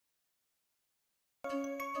Hello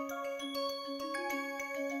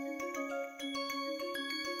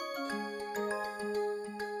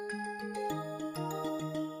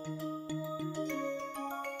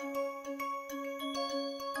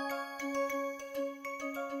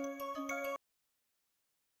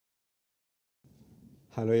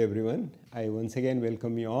everyone, I once again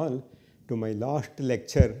welcome you all to my last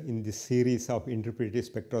lecture in this series of interpretive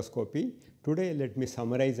spectroscopy. Today let me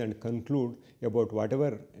summarize and conclude about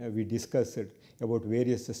whatever we discussed about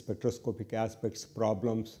various spectroscopic aspects,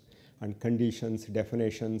 problems and conditions,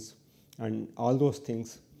 definitions and all those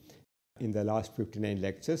things in the last 59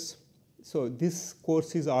 lectures. So this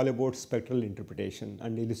course is all about spectral interpretation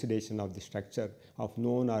and elucidation of the structure of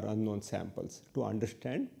known or unknown samples to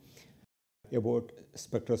understand about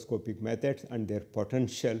spectroscopic methods and their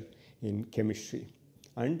potential in chemistry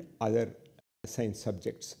and other science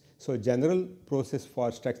subjects. So general process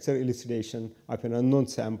for structure elucidation of an unknown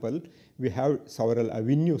sample, we have several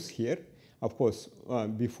avenues here. Of course,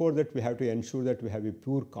 before that we have to ensure that we have a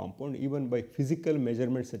pure compound. Even by physical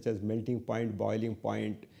measurements such as melting point, boiling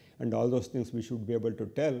point and all those things, we should be able to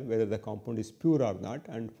tell whether the compound is pure or not.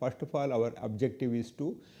 And first of all, our objective is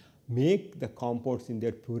to make the compounds in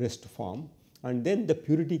their purest form, and then the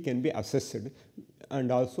purity can be assessed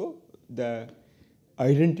and also the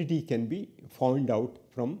identity can be found out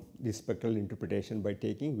from the spectral interpretation by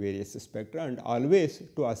taking various spectra. And always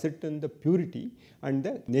to ascertain the purity and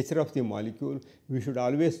the nature of the molecule, we should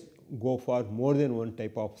always go for more than one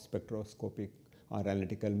type of spectroscopic or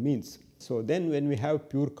analytical means. So then when we have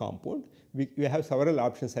pure compound, we have several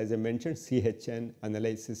options, as I mentioned. CHN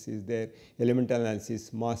analysis is there, elemental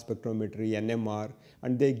analysis, mass spectrometry, NMR,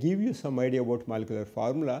 and they give you some idea about molecular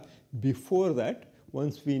formula. Before that,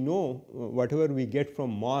 once we know whatever we get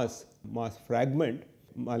from mass fragment,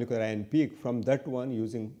 molecular ion peak, from that one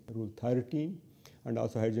using rule 13 and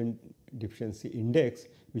also hydrogen deficiency index,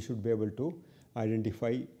 we should be able to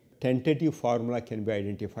identify, tentative formula can be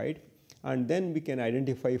identified, and then we can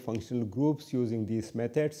identify functional groups using these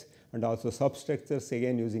methods and also substructures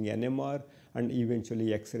again using NMR and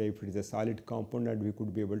eventually X-ray if it is a solid compound, and we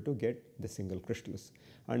could be able to get the single crystals.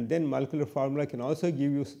 And then molecular formula can also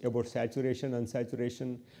give you about saturation,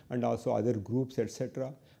 unsaturation and also other groups,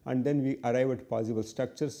 etc. And then we arrive at possible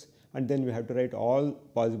structures, and then we have to write all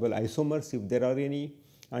possible isomers if there are any,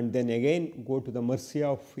 and then again go to the mercy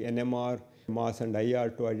of NMR, mass and IR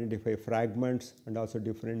to identify fragments and also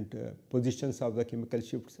different positions of the chemical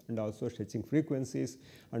shifts and also stretching frequencies,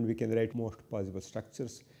 and we can write most possible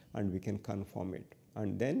structures and we can confirm it.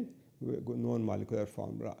 And then known molecular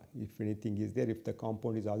formula, if anything is there, if the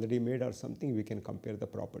compound is already made or something, we can compare the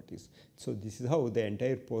properties. So this is how the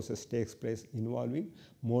entire process takes place involving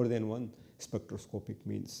more than one spectroscopic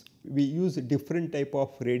means. We use different type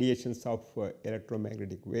of radiations of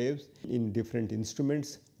electromagnetic waves in different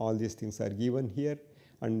instruments. All these things are given here,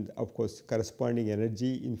 and of course corresponding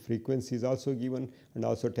energy in frequency is also given, and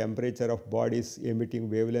also temperature of bodies emitting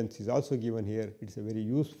wavelengths is also given here. It is a very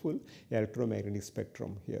useful electromagnetic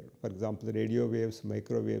spectrum here. For example, the radio waves,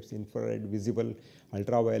 microwaves, infrared, visible,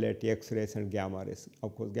 ultraviolet, X-rays and gamma rays.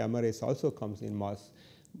 Of course gamma rays also comes in mass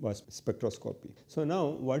spectroscopy. So now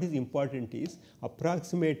what is important is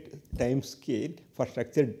approximate time scale for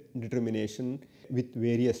structure determination with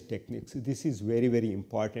various techniques. This is very, very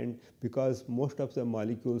important because most of the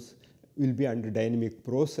molecules will be under dynamic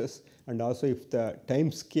process, and also if the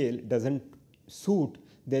time scale doesn't suit,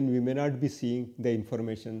 then we may not be seeing the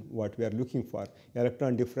information what we are looking for.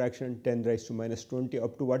 Electron diffraction 10 raised to minus 20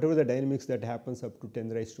 up to whatever the dynamics that happens up to 10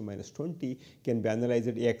 raised to minus 20 can be analyzed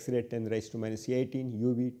at X-ray 10 raised to minus 18,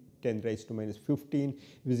 UV 10 raised to minus 15,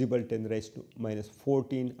 visible 10 raised to minus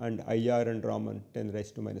 14, and IR and Raman 10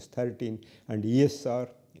 raised to minus 13, and ESR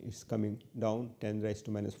is coming down 10 raised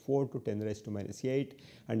to minus 4 to 10 raised to minus 8,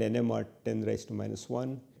 and NMR 10 raised to minus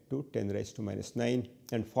 1 to 10 raised to minus 9,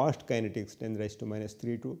 and fast kinetics 10 raised to minus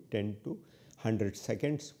 3 to 10 to 100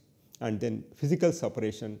 seconds. And then physical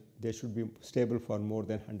separation, they should be stable for more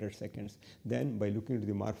than 100 seconds. Then by looking at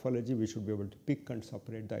the morphology, we should be able to pick and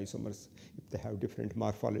separate the isomers if they have different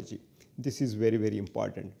morphology. This is very, very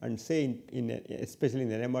important. And say especially in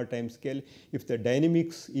NMR time scale, if the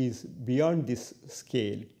dynamics is beyond this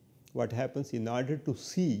scale, what happens, in order to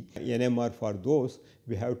see NMR for those,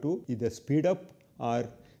 we have to either speed up or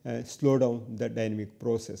slow down the dynamic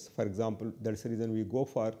process. For example, that's the reason we go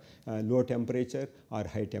for low temperature or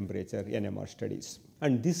high temperature NMR studies.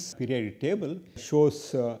 And this periodic table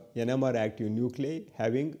shows NMR active nuclei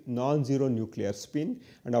having non-zero nuclear spin,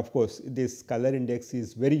 and of course this color index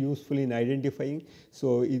is very useful in identifying.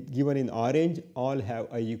 So given in orange, all have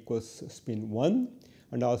I equals spin 1,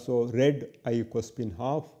 and also red I equals spin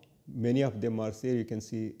half, Many of them are there. You can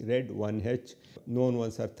see red 1H. Known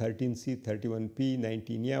ones are 13C, 31P,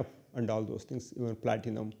 19F, and all those things. Even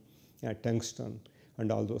platinum, tungsten,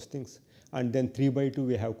 and all those things. And then 3x2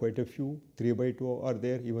 we have quite a few. 3x2 are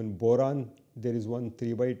there. Even boron, there is one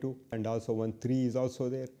 3x2, and also one 3 is also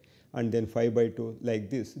there. And then 5x2 like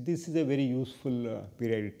this. This is a very useful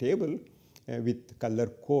periodic table with color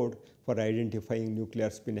code for identifying nuclear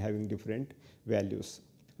spin having different values.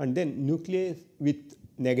 And then nuclei with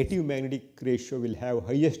negative magnetic ratio will have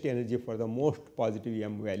highest energy for the most positive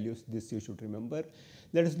M values. This you should remember.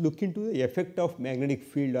 Let us look into the effect of magnetic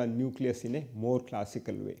field on nucleus in a more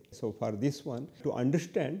classical way. So for this one, to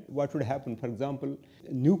understand what would happen, for example,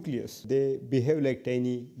 nucleus, they behave like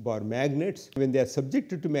tiny bar magnets. When they are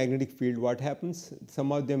subjected to magnetic field, what happens?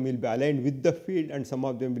 Some of them will be aligned with the field and some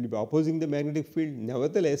of them will be opposing the magnetic field.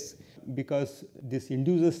 Nevertheless, because this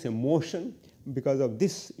induces a motion, because of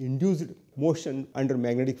this induced motion under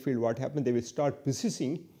magnetic field, what happens? They will start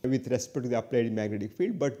precessing with respect to the applied magnetic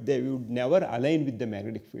field, but they would never align with the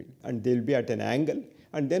magnetic field and they will be at an angle.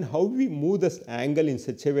 And then how do we move this angle in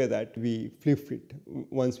such a way that we flip it?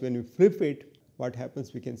 Once when we flip it, what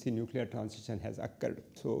happens? We can see nuclear transition has occurred.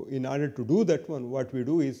 So in order to do that one, what we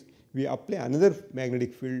do is we apply another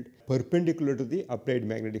magnetic field perpendicular to the applied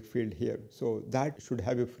magnetic field here. So that should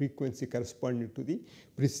have a frequency corresponding to the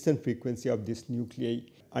precession frequency of this nuclei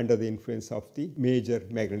under the influence of the major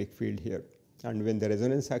magnetic field here. And when the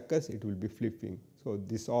resonance occurs, it will be flipping. So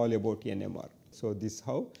this is all about NMR. So this is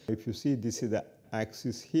how, if you see, this is the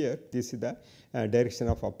axis here, this is the direction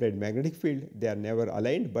of applied magnetic field. They are never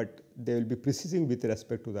aligned, but they will be precessing with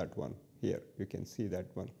respect to that one here. You can see that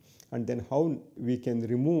one. And then how we can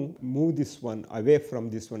move this one away from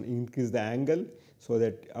this one, increase the angle so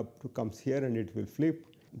that up to comes here and it will flip.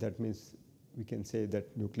 That means we can say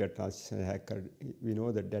that nuclear transition has occurred. We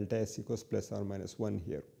know that delta S equals plus or minus 1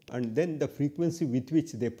 here. And then the frequency with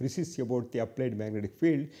which they precess about the applied magnetic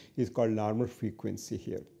field is called normal frequency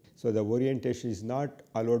here. So the orientation is not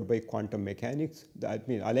allowed by quantum mechanics. That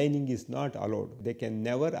means aligning is not allowed. They can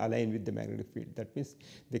never align with the magnetic field. That means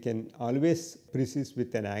they can always precess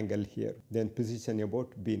with an angle here, then precision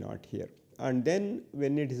about B0 here. And then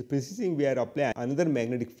when it is precessing, we are applying another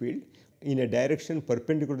magnetic field in a direction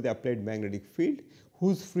perpendicular to the applied magnetic field,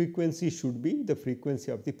 whose frequency should be the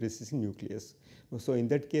frequency of the precessing nucleus. So in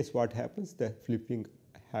that case, what happens? The flipping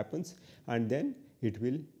happens, and then it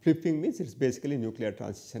will, flipping means it's basically nuclear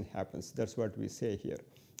transition happens. That's what we say here.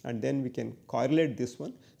 And then we can correlate this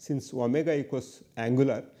one. Since omega equals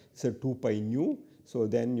angular, it's a 2 pi nu. So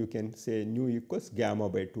then you can say nu equals gamma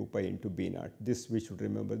by 2 pi into B0. This we should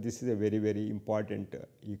remember. This is a very, very important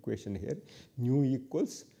equation here. Nu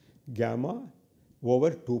equals gamma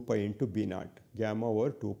over 2 pi into B0. Gamma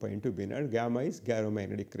over 2 pi into B0. Gamma is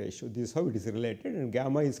gyromagnetic ratio. This is how it is related, and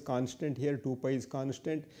gamma is constant here, 2 pi is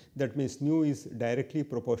constant. That means nu is directly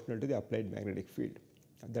proportional to the applied magnetic field.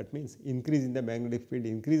 That means increase in the magnetic field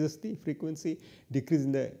increases the frequency, decrease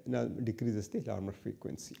in the decreases the normal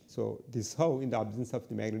frequency. So this is how, in the absence of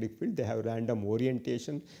the magnetic field, they have random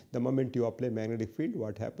orientation. The moment you apply magnetic field,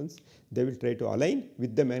 what happens? They will try to align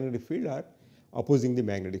with the magnetic field or opposing the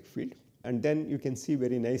magnetic field. And then you can see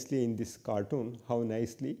very nicely in this cartoon how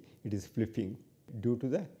nicely it is flipping due to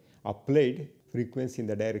the applied frequency in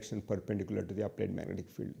the direction perpendicular to the applied magnetic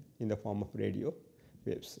field in the form of radio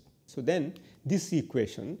waves. So then this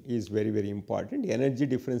equation is very, very important. The energy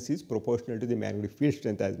difference is proportional to the magnetic field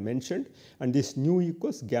strength as mentioned, and this nu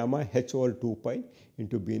equals gamma h over 2 pi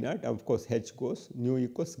into B0. Of course, h goes, nu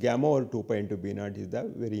equals gamma over 2 pi into B0 is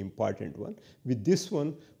the very important one. With this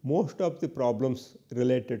one, most of the problems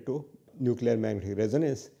related to nuclear magnetic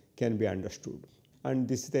resonance can be understood. And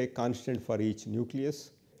this is the constant for each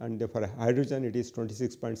nucleus, and for hydrogen it is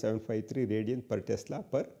 26.753 radian per Tesla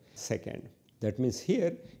per second. That means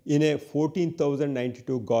here in a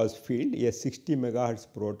 14,092 Gauss field, a 60 megahertz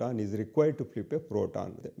proton is required to flip a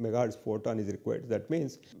proton. The megahertz photon is required. That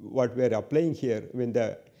means what we are applying here, when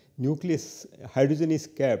the nucleus hydrogen is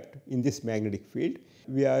kept in this magnetic field,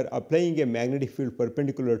 we are applying a magnetic field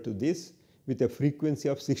perpendicular to this with a frequency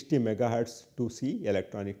of 60 megahertz to see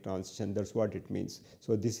electronic transition. That's what it means.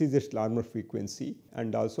 So this is its normal frequency,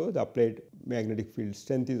 and also the applied magnetic field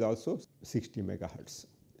strength is also 60 megahertz.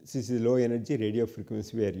 This is the low energy radio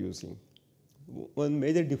frequency we are using. One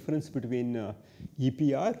major difference between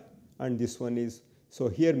EPR and this one is, so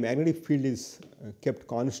here magnetic field is kept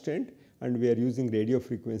constant and we are using radio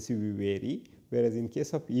frequency we vary, whereas in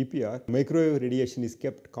case of EPR, microwave radiation is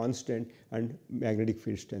kept constant and magnetic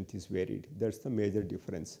field strength is varied. That's the major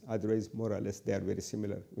difference. Otherwise, more or less, they are very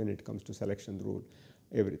similar when it comes to selection rule,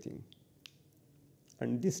 everything.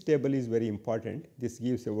 and this table is very important. This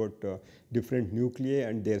gives about different nuclei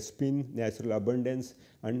and their spin, natural abundance,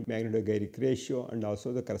 and magnetogyric ratio, and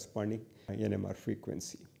also the corresponding NMR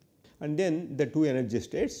frequency. And then the two energy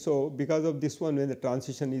states. So because of this one, when the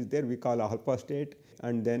transition is there, we call alpha state,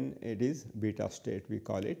 and then it is beta state, we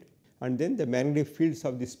call it. And then the magnetic fields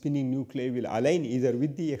of the spinning nuclei will align either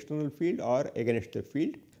with the external field or against the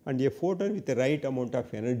field, and a photon with the right amount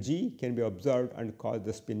of energy can be observed and cause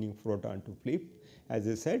the spinning proton to flip. As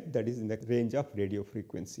I said, that is in the range of radio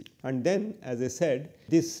frequency. And then, as I said,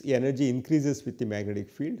 this energy increases with the magnetic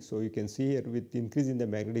field. So you can see here, with increase in the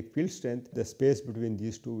magnetic field strength, the space between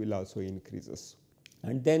these two will also increases.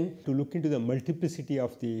 And then to look into the multiplicity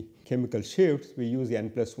of the chemical shifts, we use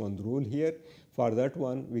n+1 rule here. For that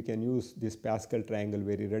one, we can use this Pascal triangle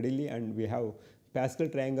very readily, and we have Pascal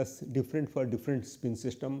triangles different for different spin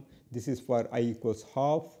system. This is for I equals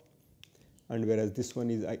half, and whereas this one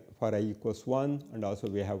is for I equals 1, and also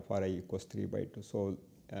we have for I equals 3/2. So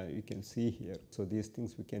you can see here. So these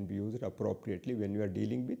things we can be used appropriately when we are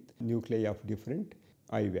dealing with nuclei of different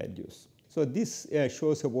I values. So this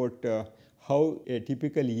shows about how a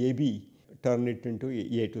typical AB turn it into a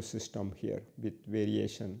A2 system here with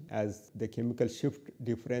variation. As the chemical shift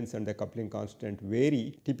difference and the coupling constant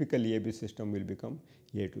vary, typical AB system will become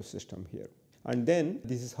A2 system here. And then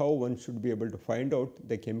this is how one should be able to find out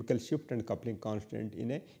the chemical shift and coupling constant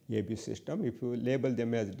in a AB system. If you label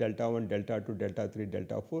them as delta 1, delta 2, delta 3,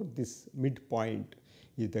 delta 4, this midpoint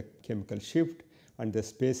is the chemical shift, and the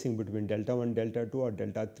spacing between delta 1, delta 2 or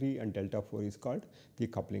delta 3 and delta 4 is called the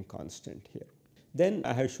coupling constant here. Then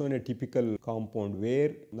I have shown a typical compound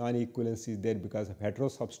where non-equivalence is there because of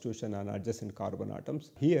heterosubstitution on adjacent carbon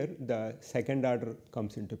atoms. Here the second order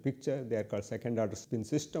comes into picture. They are called second order spin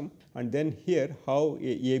system. And then here how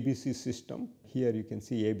a ABC system, here you can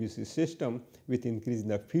see ABC system with increase in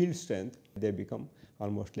the field strength, they become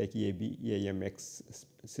almost like AB, AMX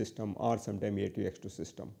system, or sometimes A2X2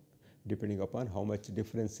 system, depending upon how much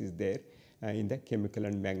difference is there in the chemical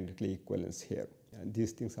and magnetic equivalence here. And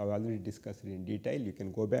these things I have already discussed in detail. You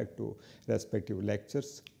can go back to respective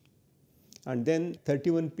lectures. And then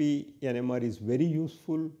 31P NMR is very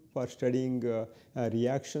useful for studying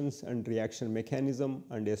reactions and reaction mechanism,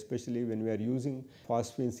 and especially when we are using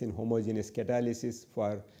phosphines in homogeneous catalysis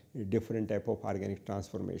for different type of organic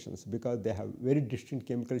transformations, because they have very distinct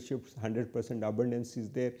chemical shifts. 100% abundance is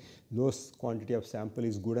there, low quantity of sample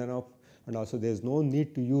is good enough, and also there is no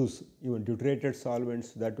need to use even deuterated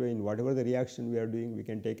solvents. That way, in whatever the reaction we are doing, we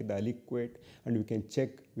can take the aliquot and we can check,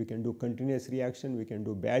 we can do continuous reaction, we can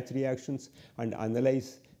do batch reactions and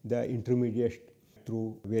analyze the intermediate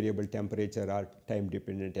through variable temperature or time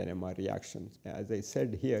dependent NMR reactions. As I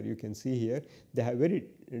said here, you can see here they have very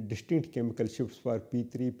distinct chemical shifts for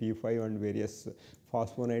P3, P5 and various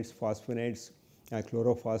phosphonides, phosphonides,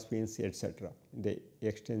 chlorophosphines, etc. The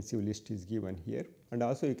extensive list is given here. And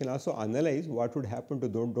also you can also analyze what would happen to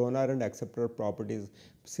the donor and acceptor properties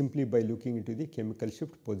simply by looking into the chemical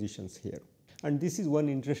shift positions here. And this is one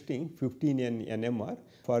interesting 15N NMR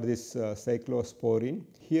for this cyclosporine.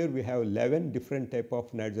 Here we have 11 different type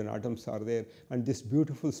of nitrogen atoms are there, and this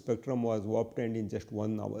beautiful spectrum was obtained in just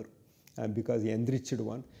 1 hour because the enriched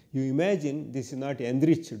one. You imagine this is not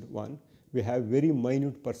enriched one. We have very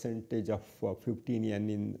minute percentage of 15N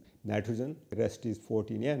in nitrogen, the rest is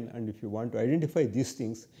 14N, and if you want to identify these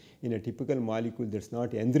things in a typical molecule that is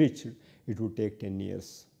not enriched, it would take 10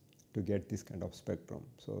 years to get this kind of spectrum.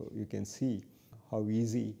 So you can see how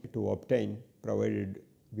easy to obtain, provided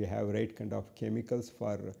we have right kind of chemicals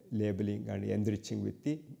for labeling and enriching with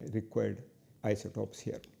the required isotopes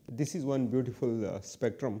here. This is one beautiful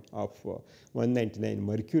spectrum of 199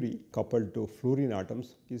 mercury coupled to fluorine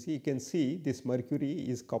atoms. You can see this mercury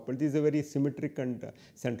is coupled. This is a very symmetric and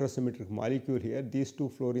centrosymmetric molecule here. These two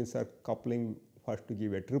fluorines are coupling first to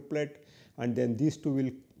give a triplet, and then these two will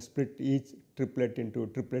split each triplet into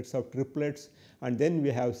triplets of triplets, and then we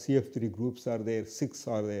have CF3 groups are there, 6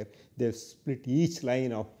 are there. They split each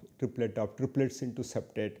line of triplets into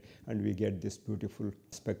septate, and we get this beautiful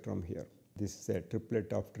spectrum here. This is a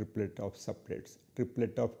triplet of septates,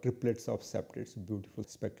 triplet of triplets of septates, beautiful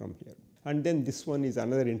spectrum here. And then this one is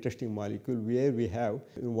another interesting molecule where we have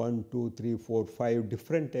 1, 2, 3, 4, 5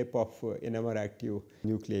 different type of NMR active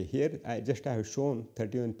nuclei here. I have shown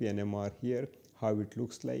 31P NMR here, how it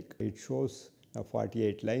looks like. It shows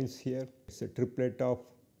 48 lines here. It's a triplet of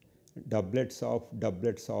doublets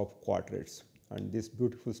of quadrates, and this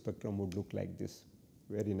beautiful spectrum would look like this.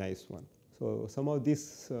 Very nice one. So some of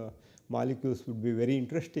these molecules would be very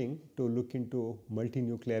interesting to look into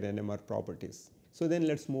multinuclear NMR properties. So then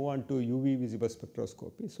let's move on to UV visible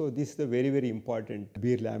spectroscopy. So this is the very important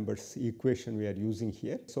Beer-Lambert's equation we are using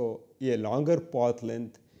here. So a longer path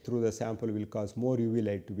length through the sample will cause more UV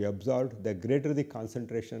light to be absorbed. The greater the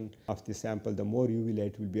concentration of the sample, the more UV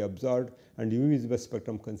light will be absorbed, and UV visible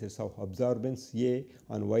spectrum consists of absorbance A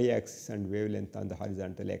on y-axis and wavelength on the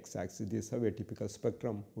horizontal x-axis. This is how a typical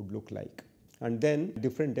spectrum would look like. And then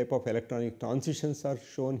different type of electronic transitions are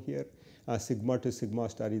shown here. Sigma to sigma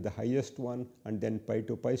star is the highest one, and then pi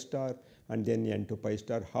to pi star, and then n to pi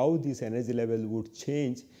star. How this energy level would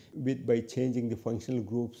change by changing the functional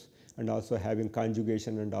groups and also having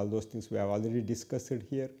conjugation and all those things we have already discussed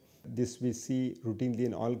here. This we see routinely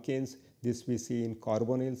in alkanes, this we see in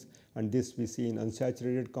carbonyls, and this we see in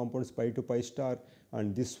unsaturated compounds pi to pi star,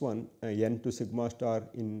 and this one n to sigma star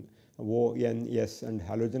in O, N, S and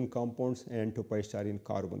halogen compounds, n to pi star in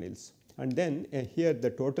carbonyls. And then here the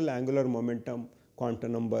total angular momentum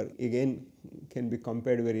quantum number again can be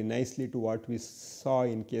compared very nicely to what we saw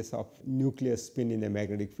in case of nucleus spin in the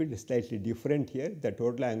magnetic field. Slightly different here. The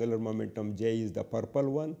total angular momentum J is the purple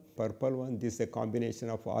one. This is a combination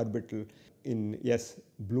of orbital in S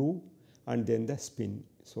blue and then the spin.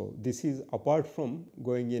 So this is apart from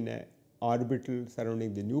going in a orbital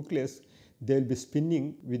surrounding the nucleus, they will be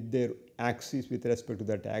spinning with their axis with respect to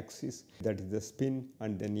that axis, that is the spin,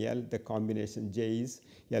 and then L, the combination J is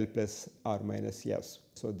L plus R minus S.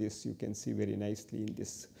 So this you can see very nicely in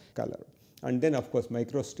this color. And then of course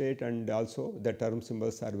microstate, and also the term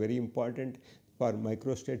symbols are very important. For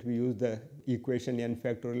microstate we use the equation n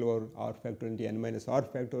factorial over r factorial into n minus r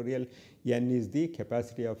factorial. N is the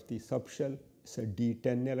capacity of the subshell. So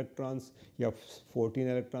D10 electrons, you have 14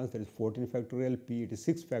 electrons, that is 14 factorial, P it is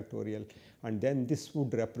 6 factorial, and then this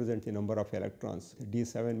would represent the number of electrons.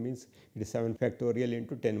 D7 means it is 7 factorial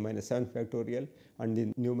into 10 minus 7 factorial, and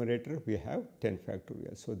in numerator we have 10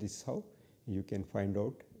 factorial. So this is how you can find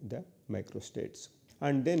out the microstates.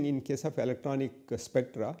 And then in case of electronic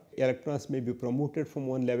spectra, electrons may be promoted from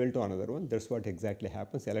one level to another one. That's what exactly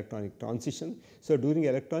happens, electronic transition. So during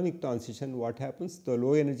electronic transition, what happens? The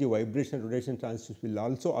low energy vibration rotation transitions will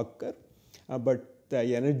also occur, but the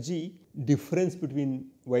energy difference between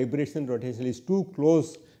vibration and rotation is too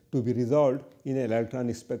close to be resolved in an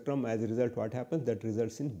electronic spectrum. As a result, what happens? That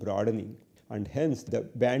results in broadening, and hence the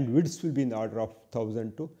band widths will be in the order of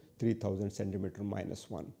 1000 to 3000 centimeter minus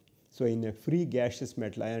 1. So in a free gaseous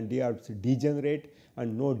metal ion, d orbits degenerate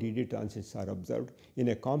and no dd transitions are observed. In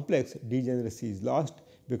a complex, degeneracy is lost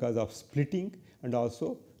because of splitting and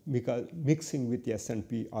also because mixing with s and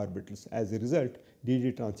p orbitals. As a result,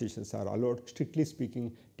 dd transitions are allowed. Strictly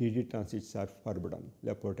speaking, dd transitions are forbidden,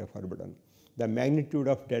 Laporte forbidden. The magnitude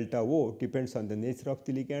of delta O depends on the nature of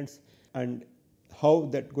the ligands and how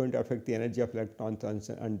that going to affect the energy of electron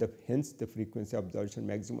transition and hence the frequency of absorption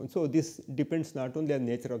maximum. So this depends not only on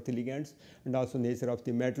nature of the ligands and also nature of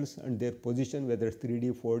the metals and their position, whether it's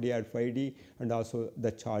 3D, 4D or 5D, and also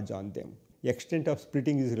the charge on them. The extent of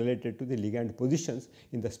splitting is related to the ligand positions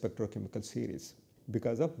in the spectrochemical series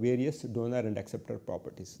because of various donor and acceptor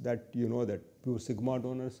properties. That you know that pure sigma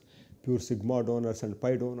donors and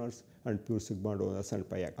pi donors, and pure sigma donors and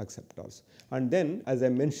pi acceptors. And then as I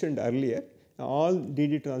mentioned earlier, all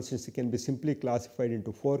dd transitions can be simply classified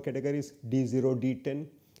into 4 categories: D0, D10.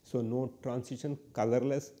 So no transition,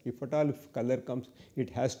 colorless. If at all if color comes, it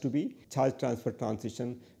has to be charge transfer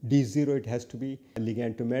transition. D0 it has to be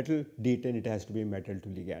ligand to metal. D10 it has to be metal to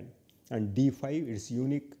ligand. And D5 it is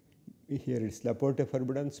unique. Here it is Laporte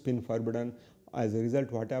forbidden, spin forbidden. As a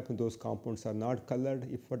result, what happens? Those compounds are not colored.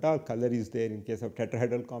 If at all color is there, in case of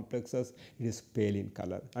tetrahedral complexes, it is pale in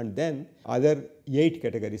color. And then other 8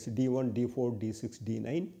 categories: D1, D4, D6,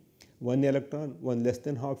 D9. 1 electron, 1 less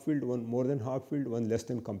than half filled, 1 more than half filled, 1 less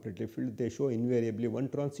than completely filled. They show invariably 1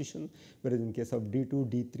 transition, whereas in case of D2,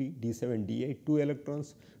 D3, D7, D8, 2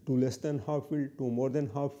 electrons, 2 less than half filled, 2 more than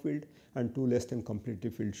half filled, and 2 less than completely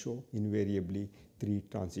filled show invariably 3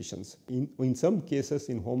 transitions. In some cases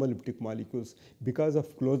in homoleptic molecules, because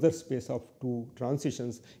of closer space of 2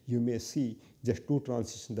 transitions, you may see just 2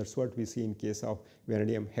 transitions. That's what we see in case of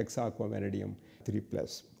vanadium hexaqua vanadium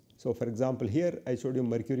 3+. So for example, here I showed you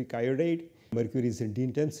mercuric iodide. Mercury is in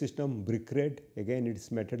D10 system, brick red. Again, it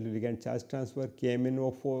is metal to ligand charge transfer.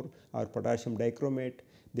 KMnO4 or potassium dichromate.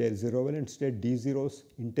 Their zero valence state D0s.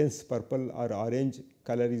 Intense purple or orange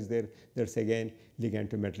color is there. That's again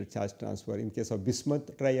ligand to metal charge transfer. In case of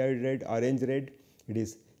bismuth triiodide, orange red, it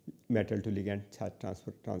is metal to ligand charge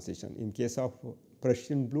transfer transition. In case of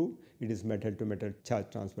Prussian blue, it is metal to metal charge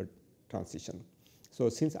transfer transition. So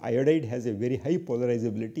since iodide has a very high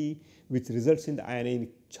polarizability, which results in the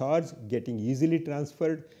ionic charge getting easily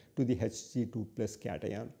transferred to the Hg2+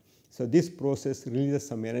 cation. So this process releases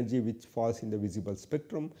some energy which falls in the visible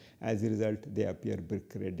spectrum. As a result, they appear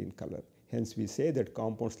brick red in color. Hence, we say that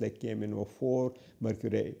compounds like KMnO4,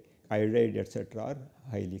 mercury iodide, etc. are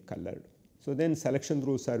highly colored. So then selection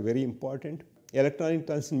rules are very important. Electronic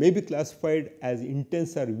transition may be classified as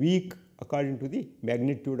intense or weak according to the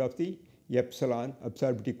magnitude of the epsilon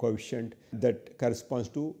absorptivity coefficient that corresponds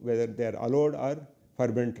to whether they are allowed or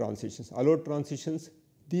forbidden transitions. Allowed transitions,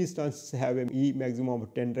 these transitions have an E maximum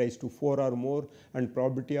of 10 raised to 4 or more, and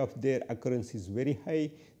probability of their occurrence is very high.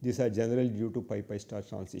 These are generally due to pi-pi star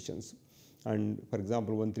transitions. And for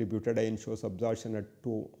example, 1,3-butadiene shows absorption at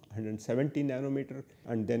 270 nanometer,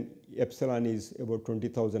 and then epsilon is about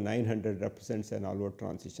 20,900, represents an allowed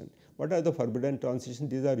transition. What are the forbidden transitions?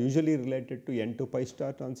 These are usually related to N to pi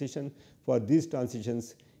star transition. For these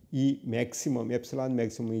transitions, E maximum, epsilon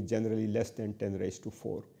maximum is generally less than 10 raised to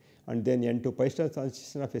 4. And then N to pi star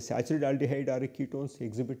transition of a saturated aldehyde or a ketones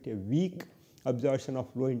exhibit a weak absorption of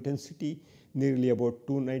low intensity, nearly about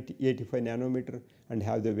 285 nanometer, and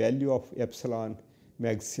have the value of epsilon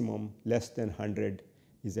maximum less than 100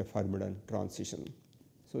 is a forbidden transition.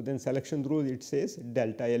 So then selection rule, it says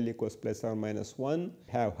delta L equals plus or minus 1,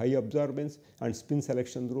 have high absorbance, and spin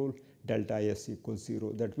selection rule delta S equals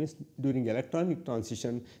 0. That means during electronic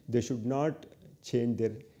transition they should not change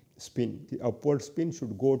their spin. The upward spin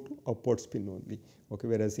should go to upward spin only. Okay,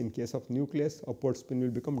 whereas in case of nucleus, upward spin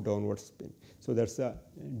will become downward spin. So that's the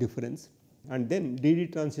difference. And then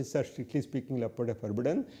DD transitions are strictly speaking Laporte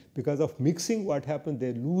forbidden. Because of mixing, what happens,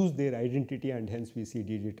 they lose their identity, and hence we see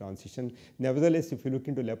DD transition. Nevertheless, if you look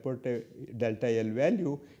into Laporte delta L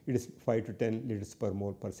value, it is 5 to 10 liters per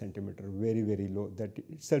mole per centimeter, very, very low. That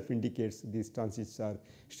itself indicates these transitions are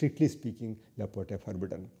strictly speaking Laporte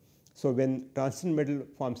forbidden. So when transition metal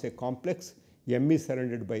forms a complex, M is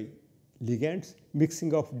surrounded by ligands,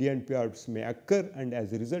 mixing of D and P orbitals may occur, and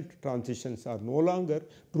as a result transitions are no longer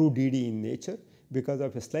true DD in nature. Because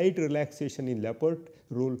of a slight relaxation in Laporte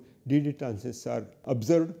rule, DD transitions are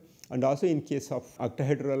observed. And also in case of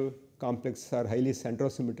octahedral complexes or highly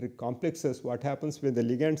centrosymmetric complexes, what happens when the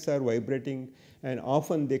ligands are vibrating and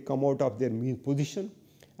often they come out of their mean position.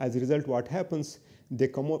 As a result, what happens, they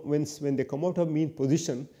come out, when they come out of mean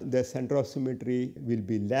position, the center of symmetry will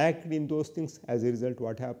be lacked in those things. As a result,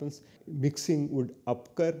 what happens, mixing would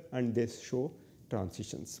occur and they show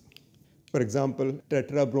transitions. For example,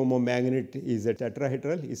 tetrabromomanganate is a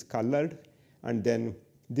tetrahedral, is colored, and then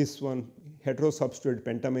this one heterosubstituted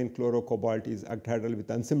pentamine chlorocobalt is octahedral with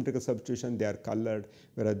unsymmetrical substitution, they are colored.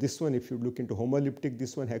 Whereas this one, if you look into homoleptic,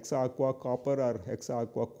 this one hexa-aqua copper or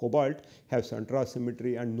hexa-aqua cobalt have central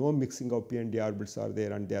symmetry and no mixing of p and d orbitals are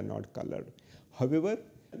there, and they are not colored. However,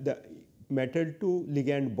 the metal to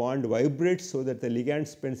ligand bond vibrates so that the ligand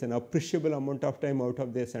spends an appreciable amount of time out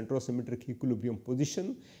of their centrosymmetric equilibrium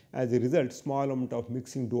position. As a result, small amount of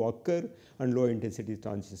mixing do occur and low intensity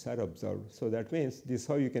transitions are observed. So that means this is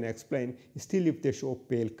how you can explain still if they show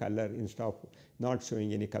pale color instead of not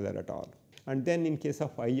showing any color at all. And then in case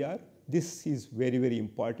of IR, this is very, very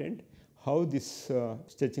important, how this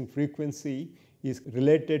stretching frequency is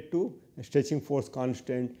related to stretching force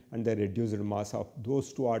constant and the reduced mass of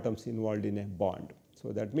those two atoms involved in a bond.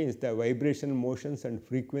 So that means the vibrational motions and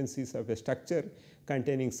frequencies of a structure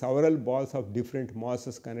containing several balls of different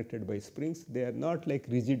masses connected by springs. They are not like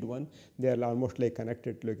rigid one, they are almost like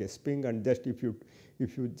connected like a spring, and just if you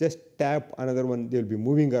just tap another one, they will be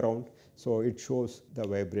moving around. So it shows the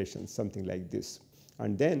vibrations, something like this.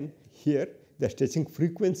 And then here the stretching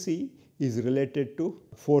frequency is related to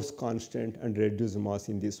force constant and reduced mass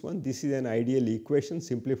in this one. This is an ideal equation,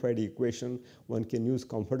 simplified equation one can use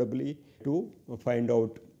comfortably to find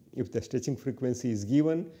out if the stretching frequency is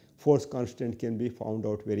given, force constant can be found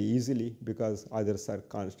out very easily because others are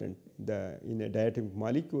constant. In a diatomic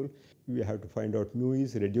molecule, we have to find out mu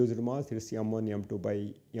is reduced mass, it is M1 M2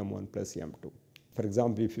 by M1 plus M2. For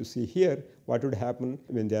example, if you see here, what would happen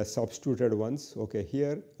when they are substituted ones? Okay,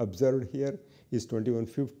 here observed here is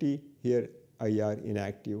 2150, here IR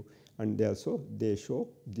inactive, and they show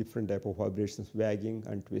different type of vibrations, wagging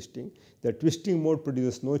and twisting. The twisting mode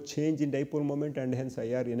produces no change in dipole moment, and hence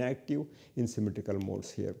IR inactive in symmetrical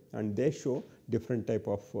modes here, and they show different type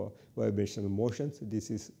of vibrational motions.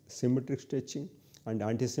 This is symmetric stretching and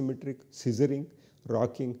antisymmetric, scissoring,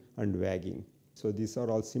 rocking and wagging. So these are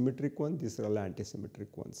all symmetric ones, these are all antisymmetric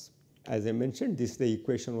ones. As I mentioned, this is the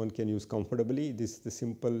equation one can use comfortably. This is the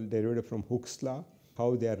simple derivative from Hooke's law,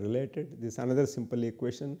 how they are related. This is another simple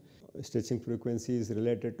equation. Stretching frequency is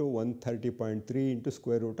related to 130.3 into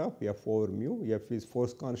square root of F over mu. F is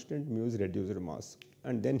force constant, mu is reduced mass.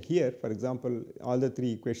 And then here, for example, all the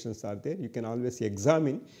three equations are there. You can always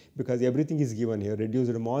examine because everything is given here.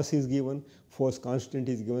 Reduced mass is given, force constant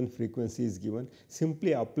is given, frequency is given.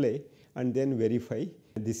 Simply apply and then verify.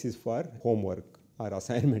 This is for homework or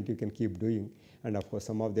assignment you can keep doing. And of course,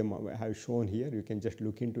 some of them I have shown here. You can just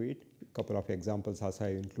look into it. A couple of examples also I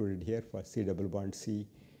included here for C double bond C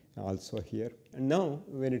also here. And now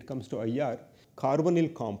when it comes to IR,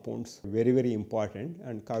 carbonyl compounds very important,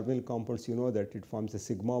 and carbonyl compounds, you know that it forms a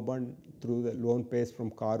sigma bond through the lone pairs from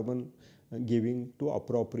carbon giving to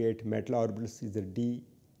appropriate metal orbitals is the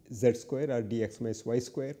dz square or dx minus y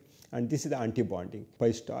square, and this is the anti-bonding.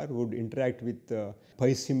 Pi star would interact with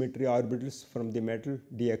pi symmetry orbitals from the metal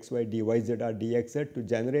dxy, dyz or dxz to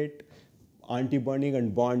generate anti-bonding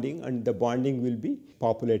and bonding, and the bonding will be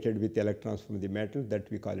populated with electrons from the metal, that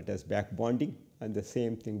we call it as back bonding, and the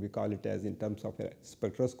same thing we call it as in terms of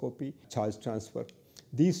spectroscopy, charge transfer.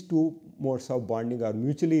 These two modes of bonding are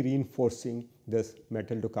mutually reinforcing this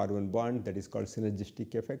metal to carbon bond, that is called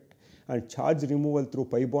synergistic effect, and charge removal through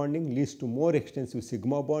pi bonding leads to more extensive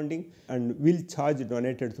sigma bonding, and will charge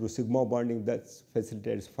donated through sigma bonding that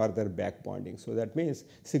facilitates further back bonding. So that means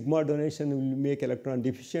sigma donation will make electron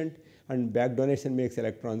deficient and back donation makes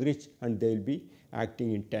electron rich, and they will be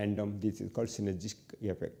acting in tandem. This is called synergistic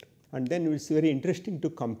effect. And then it is very interesting to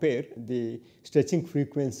compare the stretching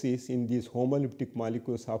frequencies in these homoleptic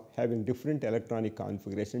molecules of having different electronic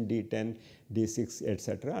configuration D10, D6,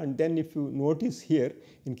 etc. And then if you notice here,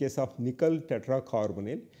 in case of nickel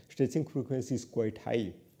tetracarbonyl, stretching frequency is quite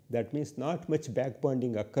high. That means not much back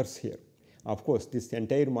bonding occurs here. Of course, this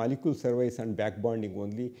entire molecule survives on back bonding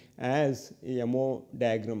only, as a MO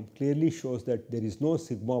diagram clearly shows that there is no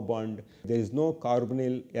sigma bond, there is no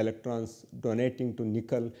carbonyl electrons donating to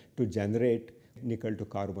nickel to generate nickel to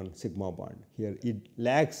carbon sigma bond. Here it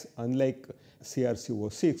lacks, unlike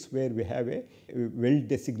CrCO6 where we have a well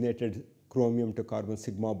designated chromium to carbon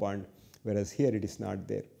sigma bond, whereas here it is not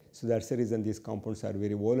there. So that's the reason these compounds are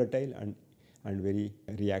very volatile and very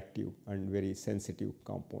reactive and very sensitive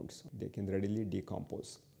compounds. They can readily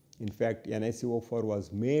decompose. In fact, NiCO4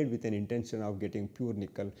 was made with an intention of getting pure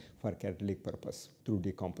nickel for catalytic purpose through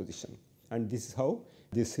decomposition. And this is how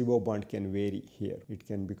this CO bond can vary here. It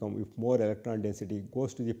can become, if more electron density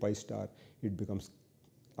goes to the pi star, it becomes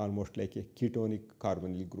almost like a ketonic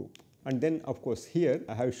carbonyl group. And then of course here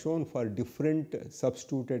I have shown for different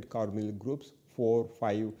substituted carbonyl groups 4,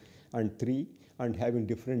 5 and 3, and having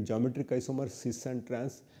different geometric isomers cis and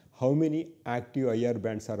trans, how many active IR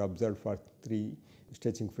bands are observed for 3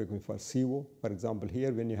 stretching frequency for CO. For example,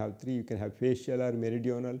 here when you have 3, you can have facial or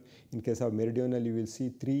meridional. In case of meridional you will see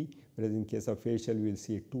 3, whereas in case of facial you will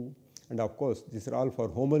see 2. And of course these are all for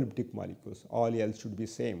homoleptic molecules, all L should be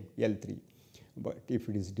same, L3. But if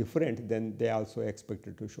it is different, then they also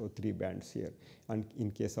expected to show 3 bands here. And in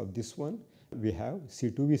case of this one, we have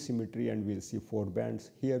C2V symmetry and we will see 4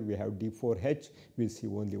 bands. Here we have D4H, we will see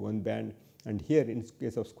only 1 band. And here in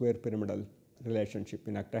case of square pyramidal relationship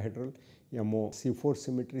in octahedral, MO C4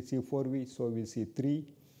 symmetry, C4V, so we will see 3.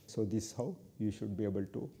 So this is how you should be able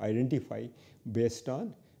to identify based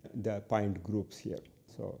on the point groups here.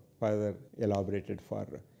 So further elaborated for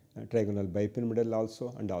trigonal bipyramidal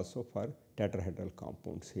also, and also for tetrahedral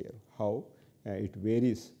compounds here, how it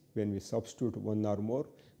varies when we substitute one or more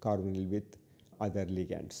carbonyl with other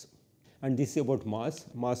ligands. And this is about mass.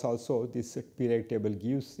 Mass also, this periodic table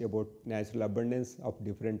gives about natural abundance of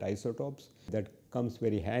different isotopes that comes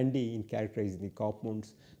very handy in characterizing the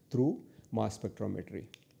compounds through mass spectrometry.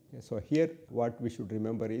 So here what we should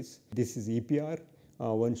remember is, this is EPR.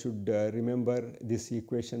 One should remember this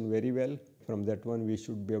equation very well. From that one we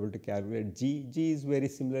should be able to calculate G. G is very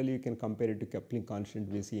similarly, you can compare it to coupling constant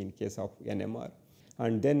we see in case of NMR.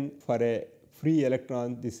 And then for a free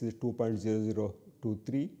electron, this is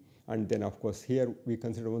 2.0023, and then of course here we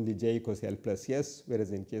consider only J equals L plus S,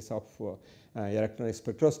 whereas in case of electronic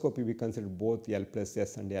spectroscopy we consider both L plus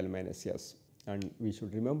S and L minus S. And we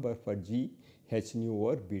should remember for G, H nu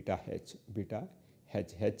over beta H. Beta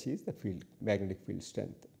H is the field, magnetic field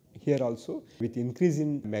strength. Here also, with increase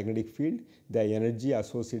in magnetic field, the energy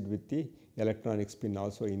associated with the electronic spin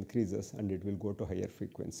also increases and it will go to higher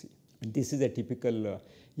frequency. And this is a typical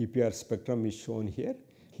EPR spectrum is shown here.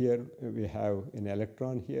 Here we have an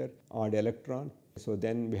electron here, odd electron. So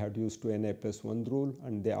then we have to use 2Na plus 1 rule,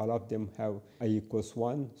 and all of them have I equals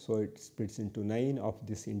 1. So it splits into 9 of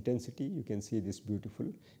this intensity. You can see this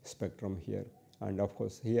beautiful spectrum here. And of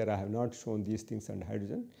course here I have not shown these things and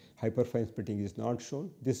hydrogen. Hyperfine splitting is not shown.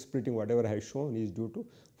 This splitting whatever I have shown is due to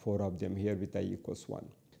 4 of them here with I equals 1.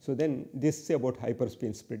 So then this is about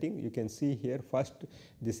hyperspin splitting. You can see here first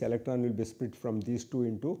this electron will be split from these two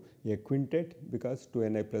into a quintet, because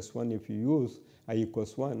 2Ni plus 1, if you use I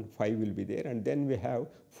equals 1, 5 will be there, and then we have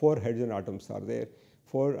 4 hydrogen atoms are there.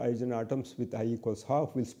 4 hydrogen atoms with I equals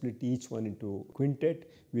half will split each one into quintet.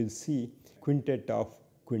 We will see quintet of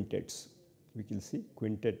quintets. We will see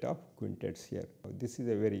quintet of quintets here. This is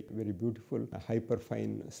a very, very beautiful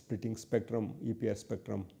hyperfine splitting spectrum, EPR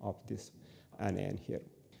spectrum of this anion here.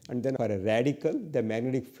 And then for a radical, the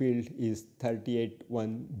magnetic field is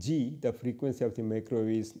 38.1 G. The frequency of the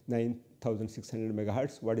microwave is 9600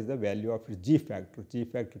 megahertz. What is the value of its G factor? G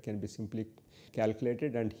factor can be simply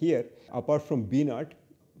calculated, and here apart from B naught,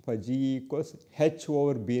 for G equals H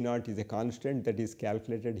over B naught is a constant that is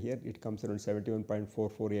calculated here. It comes around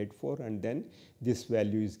 71.4484, and then this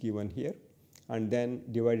value is given here, and then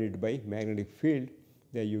divided by magnetic field,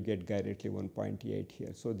 there you get directly 1.8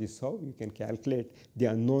 here. So this is how you can calculate the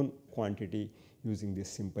unknown quantity using this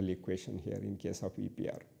simple equation here in case of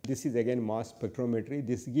EPR. This is again mass spectrometry.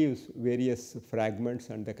 This gives various fragments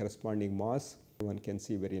and the corresponding mass. One can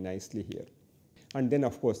see very nicely here. And then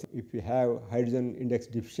of course, if we have hydrogen index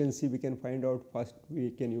deficiency, we can find out. First we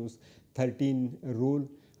can use 13 rule,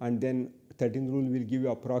 and then 13 rule will give you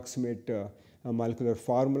approximate molecular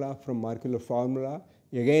formula. From molecular formula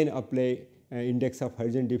again apply index of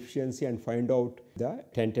hydrogen deficiency and find out the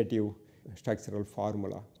tentative structural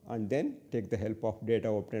formula, and then take the help of data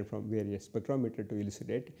obtained from various spectrometer to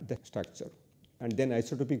elucidate the structure. And then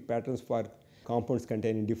isotopic patterns for compounds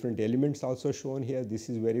containing different elements also shown here. This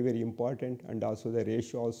is very, very important, and also the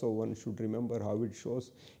ratio also one should remember how it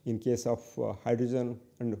shows. In case of hydrogen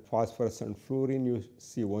and phosphorus and fluorine, you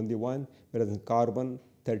see only 1, whereas in carbon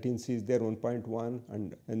 13C is there 1.1,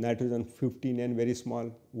 and nitrogen 15N very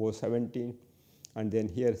small, O17, and then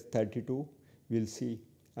here 32 we will see,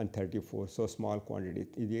 and 34, so small quantity.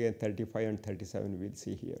 Again 35 and 37 we will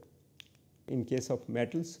see here. In case of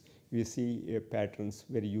metals, we see patterns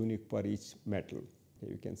very unique for each metal.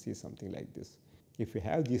 You can see something like this. If you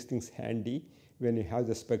have these things handy, when you have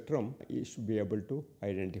the spectrum, you should be able to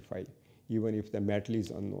identify even if the metal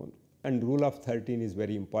is unknown. And rule of 13 is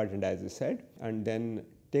very important, as I said, and then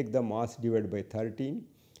take the mass divided by 13,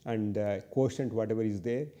 and quotient whatever is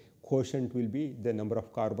there, quotient will be the number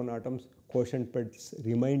of carbon atoms, quotient per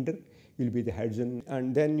remainder will be the hydrogen,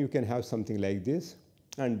 and then you can have something like this.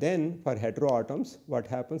 And then for heteroatoms, what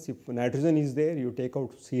happens if nitrogen is there, you take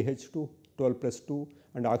out CH2, 12 plus 2,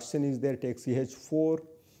 and oxygen is there, take CH4,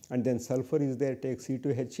 and then sulfur is there, take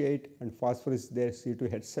C2H8, and phosphorus is there,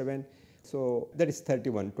 C2H7. So that is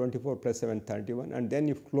 31, 24 plus 7, 31. And then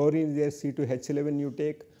if chlorine is there, C2H11 you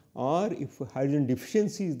take, or if hydrogen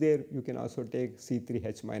deficiency is there, you can also take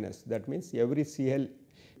C3H minus. That means every Cl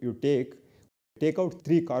you take out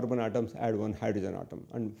 3 carbon atoms, add 1 hydrogen atom.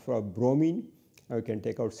 And for bromine, you can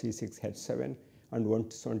take out C6H7, and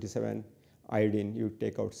 127 iodine, you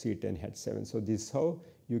take out C10H7. So this is how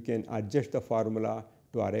you can adjust the formula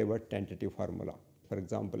to arrive at tentative formula. For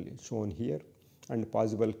example, shown here, and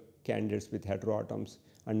possible candidates with heteroatoms.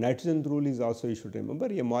 And nitrogen rule is also, you should remember,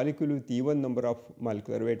 a molecule with even number of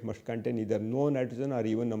molecular weight must contain either no nitrogen or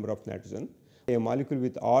even number of nitrogen. A molecule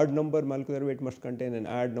with odd number molecular weight must contain an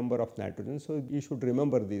odd number of nitrogen. So you should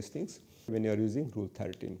remember these things when you are using rule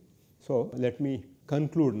 13. So let me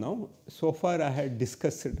conclude now. So far I had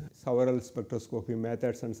discussed several spectroscopy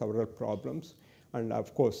methods and several problems, and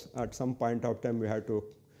of course at some point of time we have to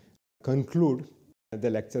conclude the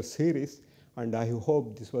lecture series, and I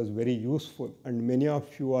hope this was very useful, and many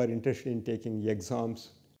of you are interested in taking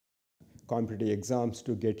exams, competitive exams,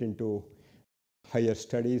 to get into higher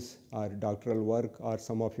studies or doctoral work, or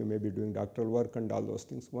some of you may be doing doctoral work and all those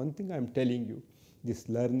things. One thing I am telling you, this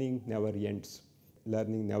learning never ends.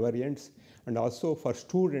 Learning never ends, and also for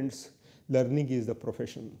students, learning is the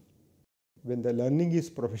profession. When the learning is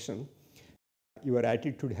profession, your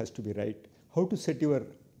attitude has to be right. How to set your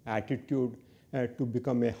attitude to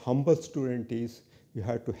become a humble student is, you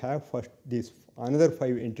have to have first these another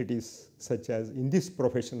 5 entities, such as in this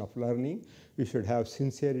profession of learning, you should have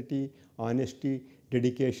sincerity, honesty,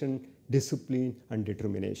 dedication, discipline, and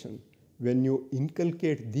determination. When you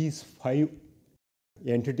inculcate these 5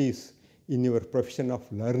 entities in your profession of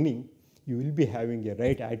learning, you will be having a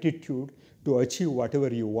right attitude to achieve whatever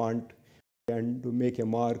you want and to make a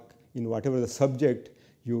mark in whatever the subject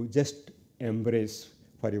you just embrace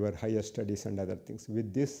for your higher studies and other things.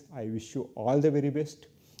 With this, I wish you all the very best.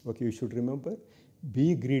 Okay, you should remember,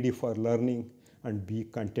 be greedy for learning and be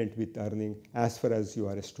content with earning as far as you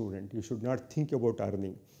are a student. You should not think about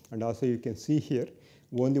earning. And also you can see here,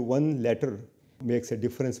 only one letter makes a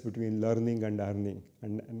difference between learning and earning.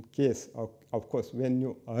 And in case of course, when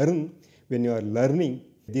you earn, when you are learning,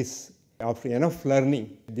 this after enough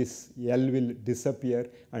learning, this L will disappear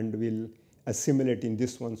and will assimilate in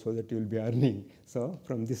this one, so that you will be earning. So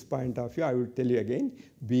from this point of view, I will tell you again,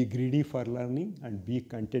 be greedy for learning and be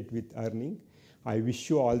content with earning. I wish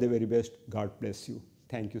you all the very best. God bless you.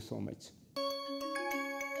 Thank you so much.